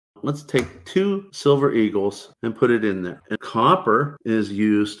let's take 2 silver eagles and put it in there. And copper is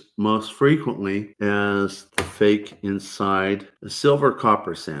used most frequently as the fake inside a silver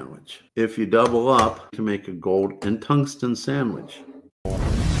copper sandwich. If you double up, you can make a gold and tungsten sandwich.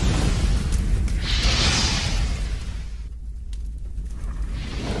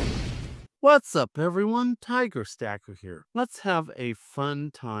 What's up, everyone? Tiger Stacker here. Let's have a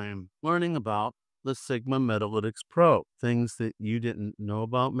fun time learning about the Sigma Metalytics Pro. Things that you didn't know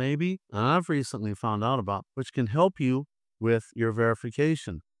about maybe, and I've recently found out about, which can help you with your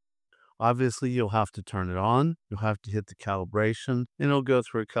verification. Obviously, you'll have to turn it on. You'll have to hit the calibration, and it'll go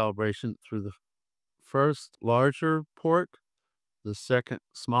through a calibration through the first larger port, the second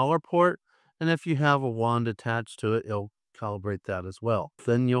smaller port, and if you have a wand attached to it, it'll calibrate that as well.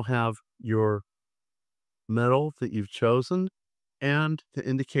 Then you'll have your metal that you've chosen and the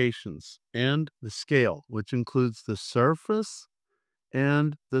indications and the scale, which includes the surface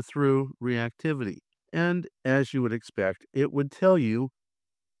and the through reactivity. And as you would expect, it would tell you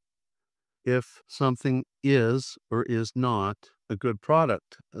if something is or is not a good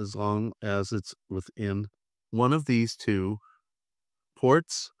product, as long as it's within one of these 2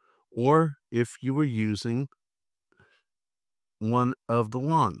 ports, or if you were using one of the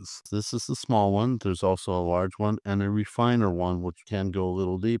wands. This is the small one. There's also a large one and a refiner one, which can go a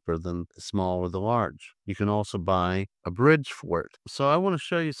little deeper than the small or the large. You can also buy a bridge for it. So I want to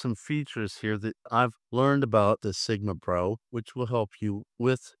show you some features here that I've learned about the Sigma Pro, which will help you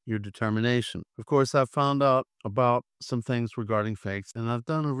with your determination. Of course, I've found out about some things regarding fakes, and I've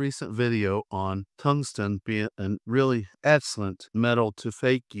done a recent video on tungsten being a really excellent metal to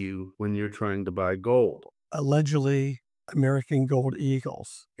fake you when you're trying to buy gold. Allegedly American Gold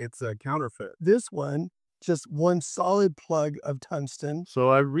Eagles. It's a counterfeit. This one, just one solid plug of tungsten. So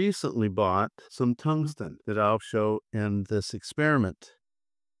I recently bought some tungsten that I'll show in this experiment.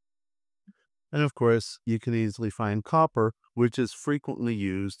 And of course, you can easily find copper, which is frequently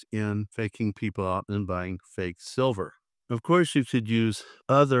used in faking people out and buying fake silver. Of course, you could use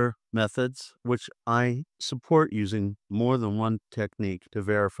other methods, which I support using more than one technique to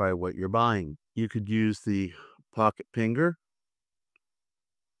verify what you're buying. You could use the pocket pinger.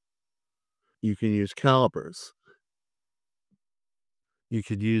 You can use calipers. You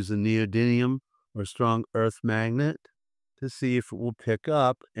could use a neodymium or strong earth magnet to see if it will pick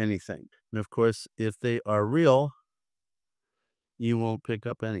up anything. And of course, if they are real, you won't pick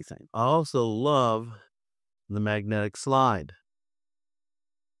up anything. I also love the magnetic slide.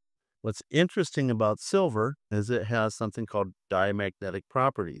 What's interesting about silver is it has something called diamagnetic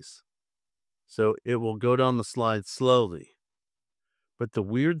properties. So it will go down the slide slowly. But the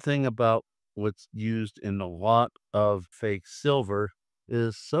weird thing about what's used in a lot of fake silver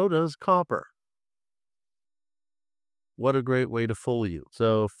is so does copper. What a great way to fool you.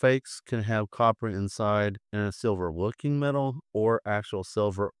 So fakes can have copper inside and a silver looking metal or actual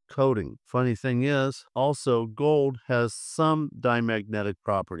silver coating. Funny thing is, also gold has some diamagnetic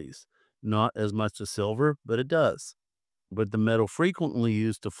properties. Not as much as silver, but it does. But the metal frequently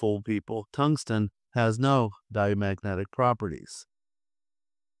used to fool people, tungsten, has no diamagnetic properties.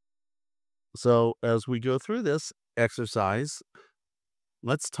 So as we go through this exercise,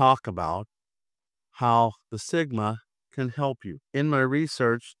 let's talk about how the Sigma can help you. In my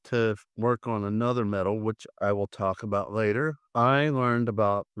research to work on another metal, which I will talk about later, I learned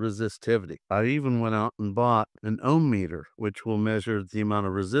about resistivity. I even went out and bought an ohm meter, which will measure the amount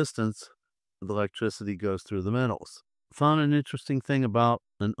of resistance the electricity goes through the metals. Found an interesting thing about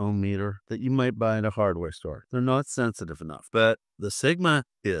an ohm meter that you might buy at a hardware store. They're not sensitive enough, but the Sigma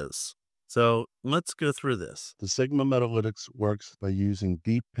is. So let's go through this. The Sigma Metalytics works by using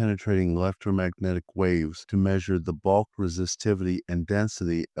deep penetrating electromagnetic waves to measure the bulk resistivity and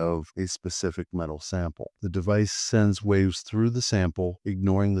density of a specific metal sample. The device sends waves through the sample,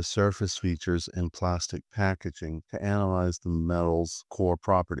 ignoring the surface features and plastic packaging to analyze the metal's core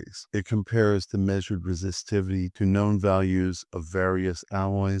properties. It compares the measured resistivity to known values of various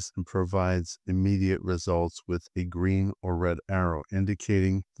alloys and provides immediate results with a green or red arrow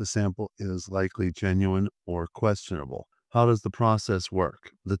indicating the sample is likely genuine or questionable. How does the process work?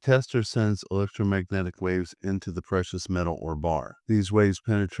 The tester sends electromagnetic waves into the precious metal or bar. These waves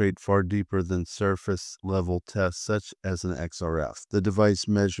penetrate far deeper than surface level tests such as an XRF. The device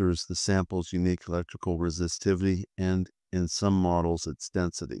measures the sample's unique electrical resistivity and in some models its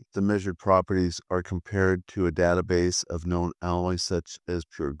density. The measured properties are compared to a database of known alloys such as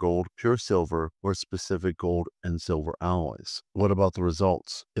pure gold, pure silver, or specific gold and silver alloys. What about the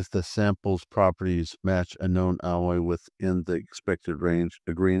results? If the sample's properties match a known alloy within the expected range,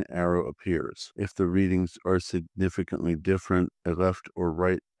 a green arrow appears. If the readings are significantly different, a left or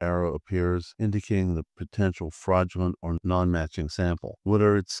right arrow appears, indicating the potential fraudulent or non-matching sample. What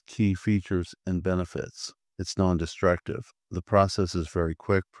are its key features and benefits? It's non-destructive. The process is very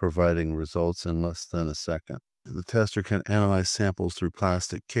quick, providing results in less than a second. The tester can analyze samples through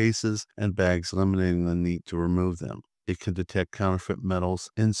plastic cases and bags, eliminating the need to remove them. It can detect counterfeit metals,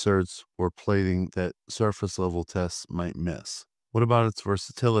 inserts, or plating that surface-level tests might miss. What about its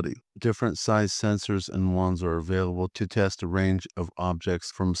versatility? Different size sensors and wands are available to test a range of objects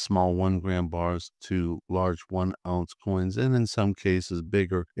from small 1-gram bars to large 1-ounce coins, and in some cases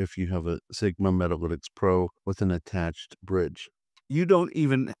bigger if you have a Sigma Metalytics Pro with an attached bridge. You don't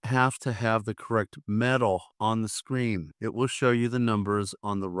even have to have the correct metal on the screen. It will show you the numbers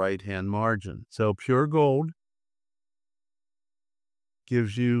on the right-hand margin. So pure gold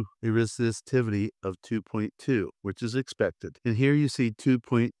gives you a resistivity of 2.2, which is expected. And here you see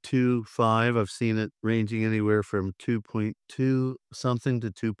 2.25. I've seen it ranging anywhere from 2.2 something to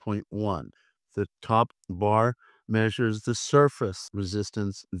 2.1. The top bar measures the surface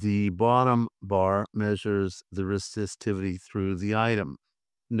resistance. The bottom bar measures the resistivity through the item.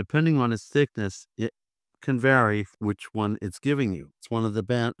 And depending on its thickness, it can vary which one it's giving you. It's one of the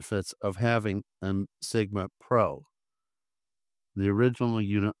benefits of having a Sigma Pro. The original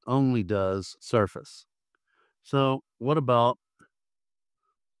unit only does surface. So what about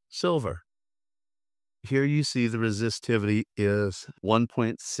silver? Here you see the resistivity is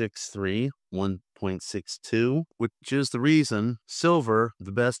 1.63, 1.62, which is the reason silver,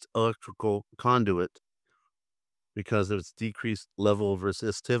 the best electrical conduit, because of its decreased level of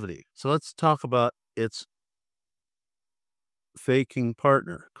resistivity. So let's talk about its faking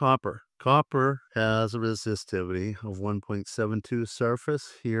partner, copper. Copper has a resistivity of 1.72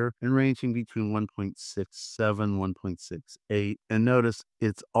 surface here and ranging between 1.67, 1.68. And notice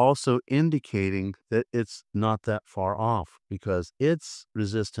it's also indicating that it's not that far off because its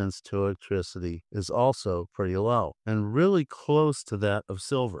resistance to electricity is also pretty low and really close to that of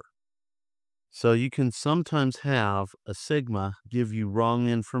silver. So you can sometimes have a Sigma give you wrong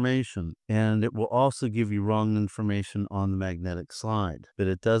information, and it will also give you wrong information on the magnetic slide. But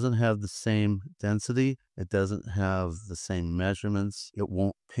it doesn't have the same density. It doesn't have the same measurements. It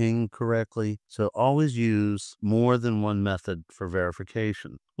won't ping correctly. So always use more than one method for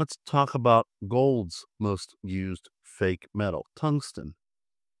verification. Let's talk about gold's most used fake metal, tungsten.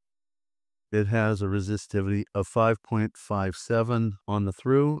 It has a resistivity of 5.57 on the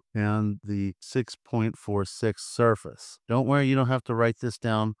through and the 6.46 surface. Don't worry, you don't have to write this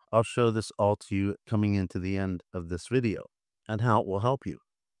down. I'll show this all to you coming into the end of this video and how it will help you.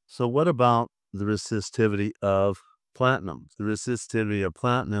 So what about the resistivity of platinum? The resistivity of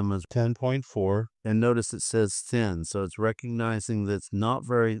platinum is 10.4, and notice it says thin, so it's recognizing that it's not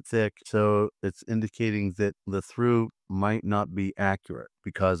very thick, so it's indicating that the through might not be accurate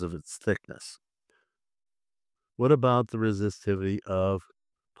because of its thickness. What about the resistivity of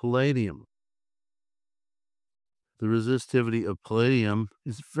palladium? The resistivity of palladium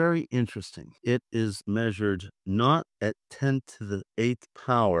is very interesting. It is measured not at 10 to the 8th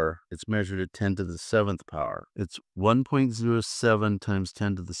power, it's measured at 10 to the 7th power. It's 1.07 times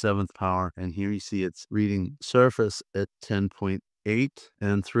 10 to the 7th power, and here you see it's reading surface at 10.8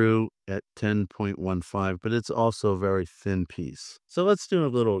 and through at 10.15, but it's also a very thin piece. So let's do a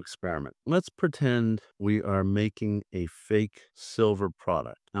little experiment. Let's pretend we are making a fake silver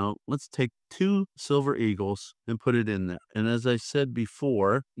product. Now let's take 2 silver eagles and put it in there. And as I said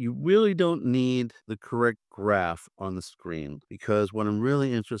before, you really don't need the correct graph on the screen because what I'm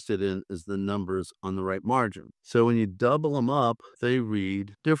really interested in is the numbers on the right margin. So when you double them up, they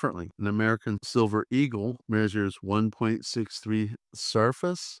read differently. An American silver eagle measures 1.63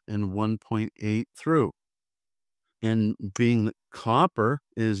 surface and 1.8 through. And being that copper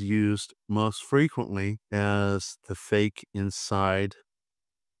is used most frequently as the fake inside,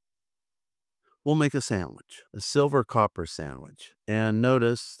 we'll make a sandwich, a silver copper sandwich. And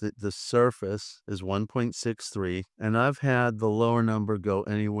notice that the surface is 1.63, and I've had the lower number go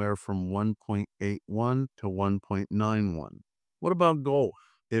anywhere from 1.81 to 1.91. What about gold?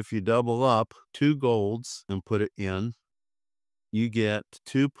 If you double up 2 golds and put it in, you get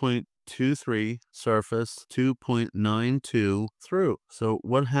 2.23 surface, 2.92 through. So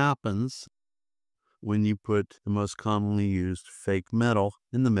what happens when you put the most commonly used fake metal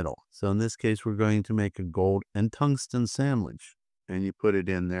in the middle. So in this case, we're going to make a gold and tungsten sandwich. And you put it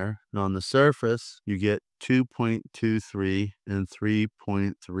in there. And on the surface, you get 2.23 and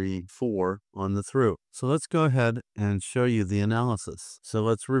 3.34 on the through. So let's go ahead and show you the analysis. So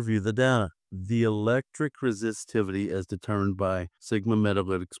let's review the data. The electric resistivity is determined by Sigma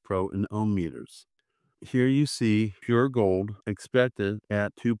Metalytics Pro in ohm meters. Here you see pure gold expected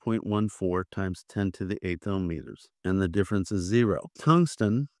at 2.14 times 10 to the 8th ohm meters, and the difference is 0.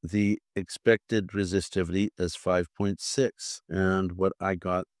 Tungsten, the expected resistivity is 5.6, and what I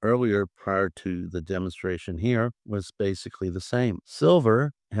got earlier prior to the demonstration here was basically the same.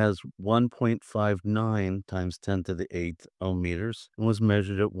 Silver has 1.59 times 10 to the 8th ohm meters and was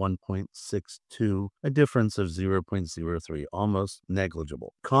measured at 1.62, a difference of 0.03, almost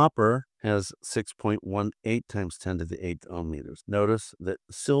negligible. Copper has 6.18 times 10 to the 8th ohm meters. Notice that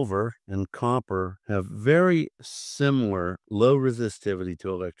silver and copper have very similar low resistivity to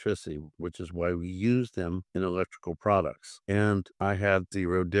electricity, which is why we use them in electrical products. And I had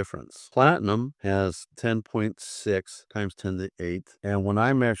 0 difference. Platinum has 10.6 times 10 to the 8th. And when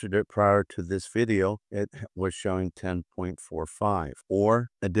I measured it prior to this video, it was showing 10.45, or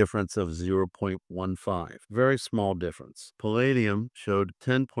a difference of 0.15. Very small difference. Palladium showed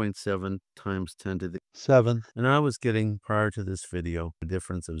 10.7 times 10 to the 7th, and I was getting, prior to this video, a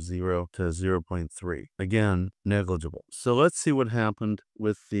difference of 0 to 0.3. Again, negligible. So let's see what happened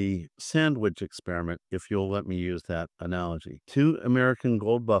with the sandwich experiment, if you'll let me use that analogy. 2 American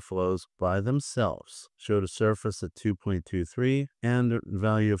gold buffaloes by themselves showed a surface at 2.23 and a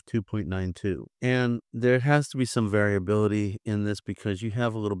value of 2.92. And there has to be some variability in this because you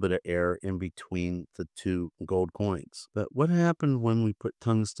have a little bit of air in between the 2 gold coins. But what happened when we put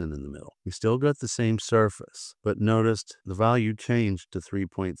tungsten in the middle? We still got the same surface, but noticed the value changed to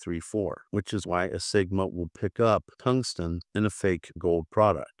 3.34, which is why a Sigma will pick up tungsten in a fake gold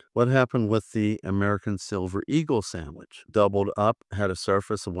product. What happened with the American Silver Eagle sandwich? Doubled up, had a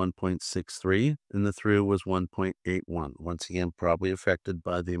surface of 1.63, and the through was 1.81. Once again, probably affected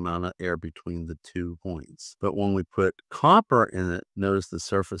by the amount of air between the 2 points. But when we put copper in it, notice the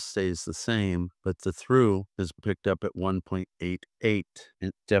surface stays the same, but the through is picked up at 1.88.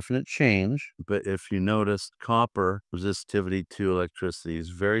 Definite change, but if you notice, copper resistivity to electricity is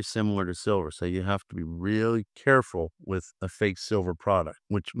very similar to silver, so you have to be really careful with a fake silver product,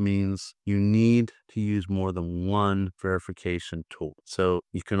 which means you need to use more than one verification tool. So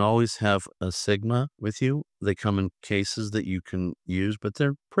you can always have a Sigma with you. They come in cases that you can use, but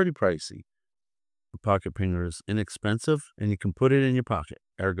they're pretty pricey. The pocket printer is inexpensive, and you can put it in your pocket,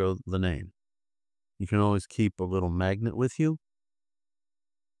 ergo the name. You can always keep a little magnet with you.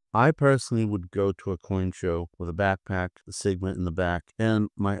 I personally would go to a coin show with a backpack, the Sigma in the back, and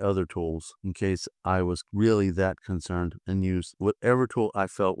my other tools in case I was really that concerned, and use whatever tool I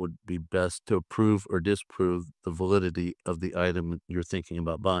felt would be best to prove or disprove the validity of the item you're thinking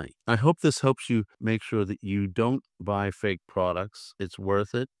about buying. I hope this helps you make sure that you don't buy fake products. It's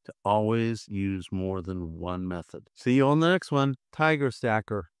worth it to always use more than one method. See you on the next one. Tiger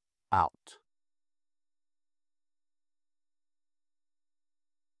Stacker out.